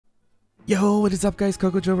Yo, what is up guys,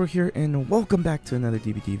 Cocojobro here, and welcome back to another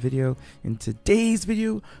DVD video. In today's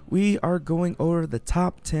video, we are going over the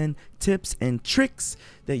top 10 tips and tricks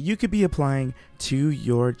that you could be applying to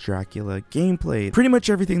your Dracula gameplay. Pretty much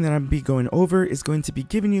everything that I'm be going over is going to be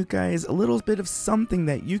giving you guys a little bit of something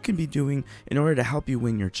that you can be doing in order to help you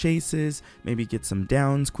win your chases, maybe get some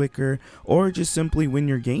downs quicker, or just simply win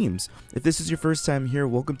your games. If this is your first time here,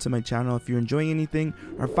 welcome to my channel. If you're enjoying anything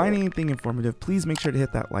or finding anything informative, please make sure to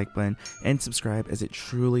hit that like button and subscribe, as it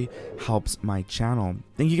truly helps my channel.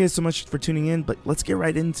 Thank you guys so much for tuning in, but let's get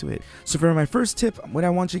right into it. So for my first tip, what I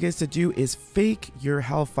want you guys to do is fake your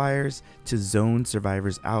hellfires to zone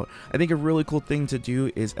survivors out. I think a really cool thing to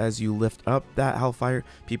do is, as you lift up that hellfire,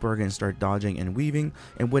 people are going to start dodging and weaving,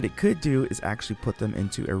 and what it could do is actually put them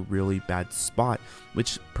into a really bad spot,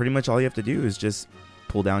 which pretty much all you have to do is just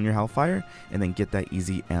pull down your hellfire and then get that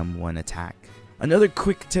easy M1 attack. Another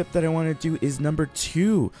quick tip that I want to do is number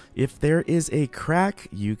 2. If there is a crack,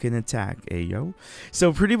 you can attack. Ayo.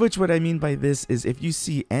 So pretty much what I mean by this is, if you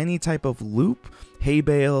see any type of loop, hay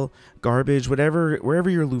bale, garbage, whatever, wherever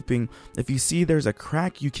you're looping, if you see there's a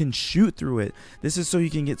crack, you can shoot through it. This is so you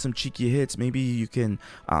can get some cheeky hits. Maybe you can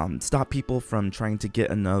stop people from trying to get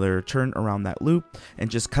another turn around that loop and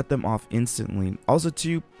just cut them off instantly. Also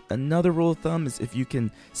too, another rule of thumb is, if you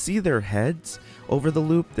can see their heads over the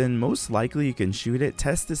loop, then most likely you can shoot it.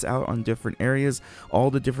 Test this out on different areas.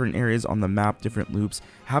 All the different areas on the map, different loops,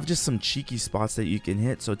 have just some cheeky spots that you can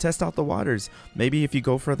hit. So test out the waters. Maybe if you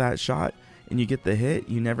go for that shot and you get the hit,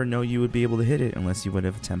 you never know you would be able to hit it unless you would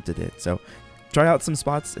have attempted it. So try out some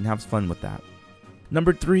spots and have fun with that.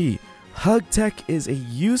 Number 3. Hug tech is a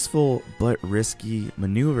useful but risky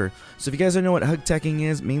maneuver. So if you guys don't know what hug teching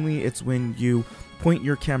is, mainly it's when you point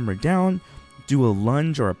your camera down, do a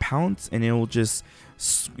lunge or a pounce, and it will just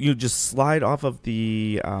slide off of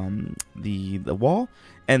the wall,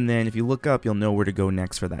 and then if you look up, you'll know where to go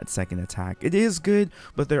next for that second attack. It is good,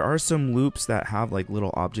 but there are some loops that have like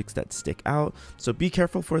little objects that stick out, so be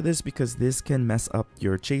careful for this, because this can mess up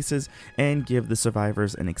your chases and give the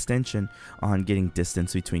survivors an extension on getting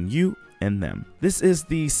distance between you and them. This is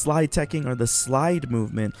the slide teching, or the slide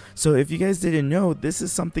movement. So if you guys didn't know, this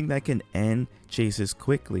is something that can end chases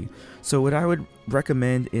quickly. So what I would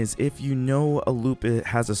recommend is, if you know a loop it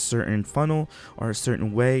has a certain funnel or a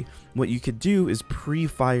certain way, what you could do is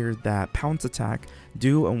pre-fire that pounce attack,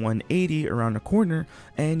 do a 180 around a corner,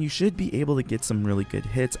 and you should be able to get some really good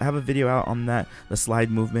hits. I have a video out on that. The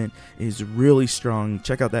slide movement is really strong.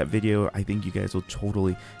 Check out that video. I think you guys will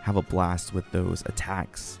totally have a blast with those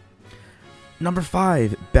attacks. Number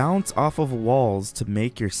 5, bounce off of walls to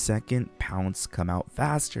make your second pounce come out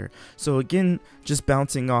faster. So again, just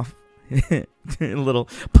bouncing off, a little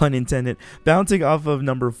pun intended, bouncing off of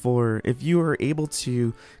number 4. If you are able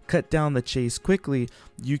to cut down the chase quickly,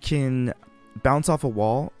 you can bounce off a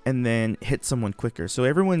wall and then hit someone quicker. So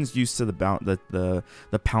everyone's used to the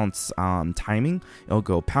pounce timing. It'll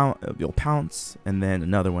go you'll pounce and then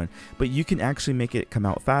another one, but you can actually make it come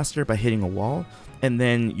out faster by hitting a wall, and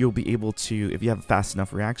then you'll be able to, if you have a fast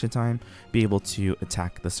enough reaction time, be able to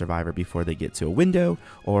attack the survivor before they get to a window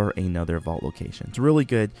or another vault location. It's really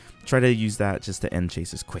good. Try to use that just to end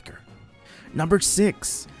chases quicker. Number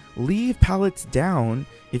 6, leave pallets down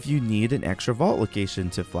if you need an extra vault location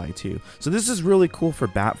to fly to. So this is really cool for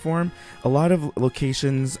bat form. A lot of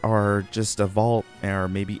locations are just a vault, or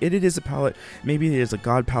maybe it is a pallet, maybe it is a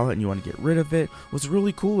god pallet and you want to get rid of it. What's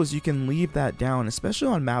really cool is you can leave that down, especially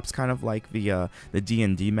on maps kind of like the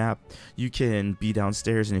D&D map. You can be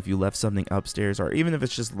downstairs, and if you left something upstairs, or even if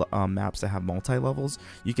it's just maps that have multi-levels,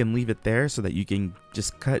 you can leave it there so that you can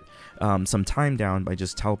just cut some time down by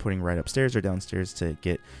just teleporting right upstairs or downstairs to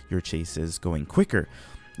get your chases going quicker.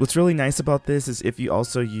 What's really nice about this is, if you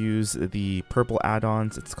also use the purple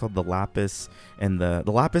add-ons, it's called the Lapis and the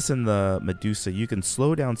Lapis and the Medusa, you can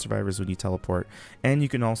slow down survivors when you teleport, and you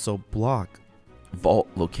can also block vault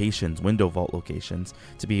locations, window vault locations,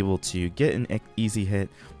 to be able to get an easy hit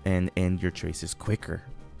and end your chases quicker.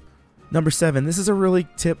 Number 7, this is a really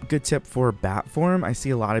good tip for bat form. I see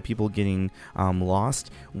a lot of people getting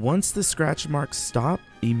lost. Once the scratch marks stop,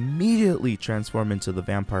 immediately transform into the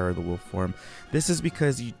vampire or the wolf form. This is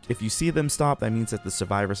because if you see them stop, that means that the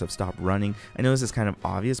survivors have stopped running. I know this is kind of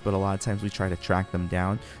obvious, but a lot of times we try to track them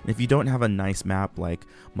down. And if you don't have a nice map like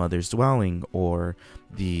Mother's Dwelling or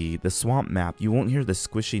the swamp map, you won't hear the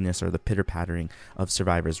squishiness or the pitter-pattering of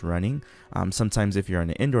survivors running. Sometimes if you're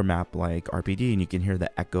on an indoor map like RPD and you can hear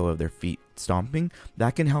the echo of their feet stomping,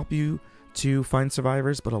 that can help you to find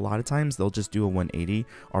survivors, but a lot of times they'll just do a 180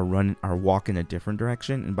 or run or walk in a different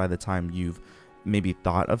direction, and by the time you've maybe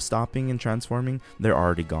thought of stopping and transforming, they're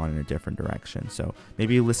already gone in a different direction. So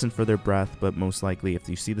maybe listen for their breath, but most likely if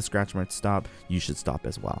you see the scratch marks stop, you should stop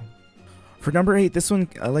as well. For number 8, this one,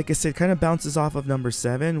 like I said, kind of bounces off of number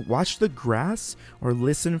 7. Watch the grass or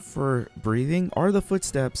listen for breathing or the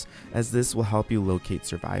footsteps, as this will help you locate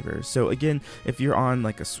survivors. So again, if you're on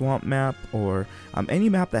like a swamp map or any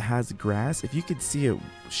map that has grass, if you could see it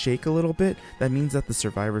shake a little bit, that means that the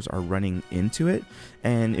survivors are running into it.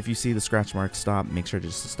 And if you see the scratch mark stop, make sure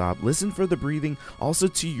just to stop. Listen for the breathing. Also,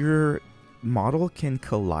 to your model can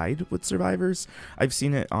collide with survivors. I've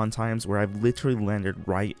seen it on times where I've literally landed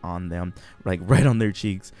right on them, like right on their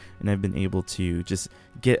cheeks, and I've been able to just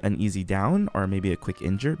get an easy down or maybe a quick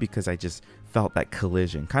injure because I just felt that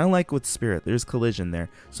collision. Kind of like with Spirit, there's collision there,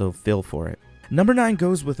 so feel for it. Number 9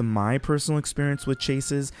 goes with my personal experience with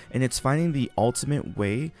chases, and it's finding the ultimate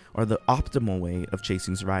way or the optimal way of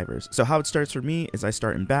chasing survivors. So how it starts for me is I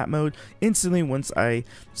start in bat mode. Instantly, once I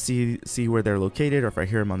see where they're located, or if I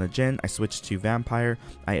hear them on the gen, I switch to vampire,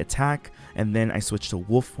 I attack, and then I switch to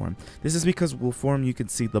wolf form. This is because wolf form, you can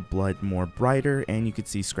see the blood more brighter, and you can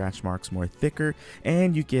see scratch marks more thicker,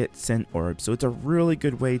 and you get scent orbs. So it's a really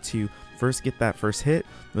good way to first get that first hit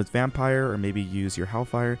with vampire, or maybe use your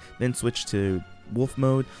hellfire, then switch to wolf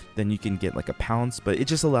mode, then you can get like a pounce, but it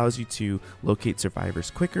just allows you to locate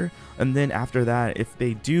survivors quicker. And then after that, if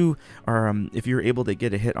they do, or if you're able to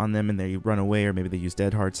get a hit on them and they run away, or maybe they use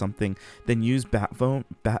dead hard something, then use bat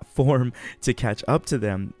form to catch up to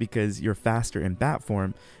them, because you're faster in bat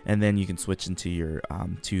form, and then you can switch into your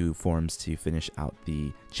 2 forms to finish out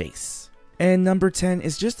the chase. And number 10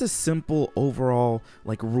 is just a simple overall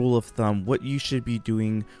like rule of thumb, what you should be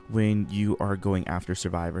doing when you are going after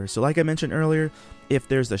survivors. So like I mentioned earlier, if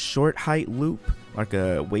there's a short height loop, like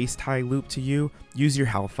a waist high loop to you, use your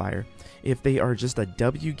hellfire. If they are just a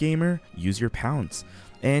W gamer, use your pounce.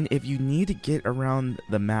 And if you need to get around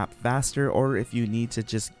the map faster, or if you need to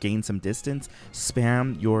just gain some distance,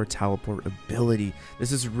 spam your teleport ability.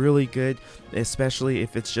 This is really good, especially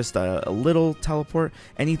if it's just a little teleport.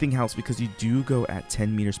 Anything helps, because you do go at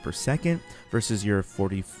 10 meters per second versus your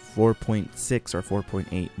 44.6 or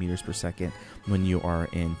 4.8 meters per second when you are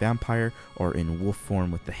in vampire or in wolf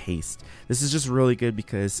form with the haste. This is just really good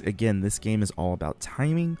because, again, this game is all about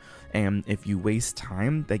timing, and if you waste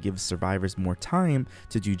time, that gives survivors more time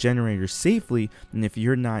to do generators safely. And if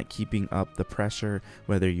you're not keeping up the pressure,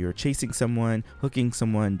 whether you're chasing someone, hooking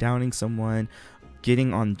someone, downing someone,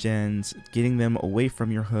 getting on gens, getting them away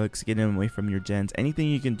from your hooks, getting them away from your gens, anything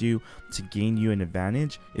you can do to gain you an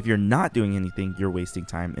advantage. If you're not doing anything, you're wasting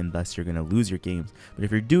time, and thus you're going to lose your games. But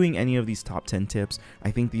if you're doing any of these top 10 tips,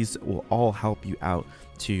 I think these will all help you out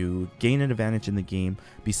to gain an advantage in the game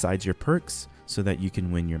besides your perks, so that you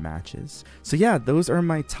can win your matches. So yeah, those are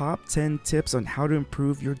my top 10 tips on how to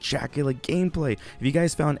improve your Dracula gameplay. If you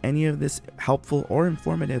guys found any of this helpful or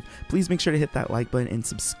informative, please make sure to hit that like button and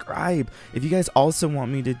subscribe. If you guys also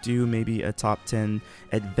want me to do maybe a top 10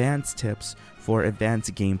 advanced tips for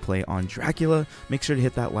advanced gameplay on Dracula, make sure to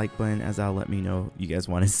hit that like button, as that'll let me know you guys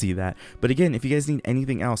want to see that. But again, if you guys need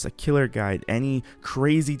anything else, a killer guide, any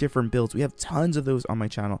crazy different builds, we have tons of those on my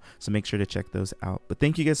channel, so make sure to check those out. But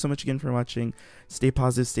thank you guys so much again for watching. Stay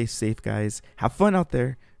positive, stay safe, guys. Have fun out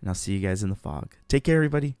there, and I'll see you guys in the fog. Take care,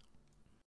 everybody.